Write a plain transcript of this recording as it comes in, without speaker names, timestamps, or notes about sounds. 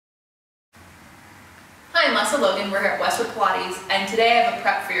I'm Lesley Logan, we're here at Westwood Pilates, and today I have a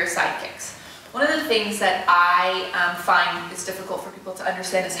prep for your side kicks. One of the things that I find is difficult for people to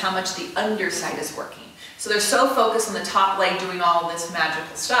understand is how much the underside is working. So they're so focused on the top leg doing all this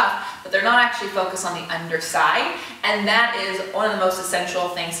magical stuff, but they're not actually focused on the underside, and that is one of the most essential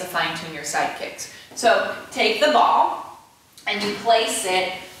things to fine-tune your side kicks. So take the ball and you place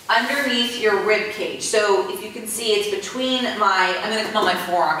it underneath your rib cage. So if you can see, it's between I'm going to come on my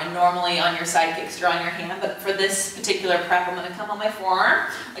forearm, and normally on your side kicks you're on your hand, but for this particular prep I'm going to come on my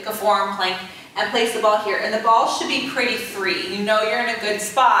forearm, like a forearm plank, and place the ball here. And the ball should be pretty free. You know you're in a good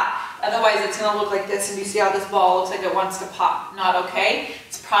spot, otherwise it's going to look like this, and you see how this ball looks like it wants to pop. Not okay.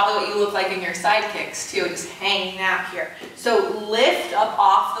 It's probably what you look like in your side kicks too, just hanging out here. So lift up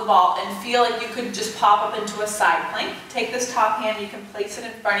off the ball and feel like you could just pop up into a side plank. Take this top hand, you can place it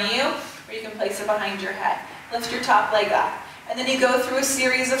in front of you, or you can place it behind your head. Lift your top leg up. And then you go through a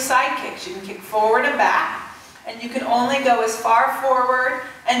series of side kicks. You can kick forward and back, and you can only go as far forward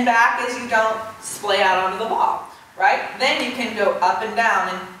and back as you don't splay out onto the ball, right? Then you can go up and down,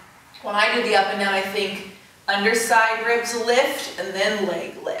 and when I do the up and down, I think underside ribs lift and then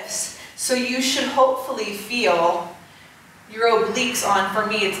leg lifts. So you should hopefully feel your obliques on. For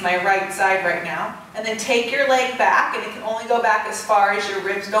me, it's my right side right now. And then take your leg back, and it can only go back as far as your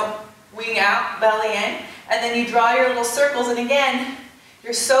ribs don't wing out, belly in. And then you draw your little circles, and again,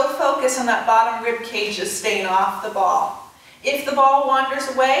 you're so focused on that bottom rib cage just staying off the ball. If the ball wanders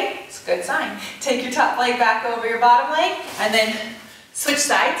away, it's a good sign. Take your top leg back over your bottom leg, and then switch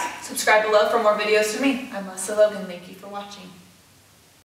sides. Subscribe below for more videos from me. I'm Lesley Logan. Thank you for watching.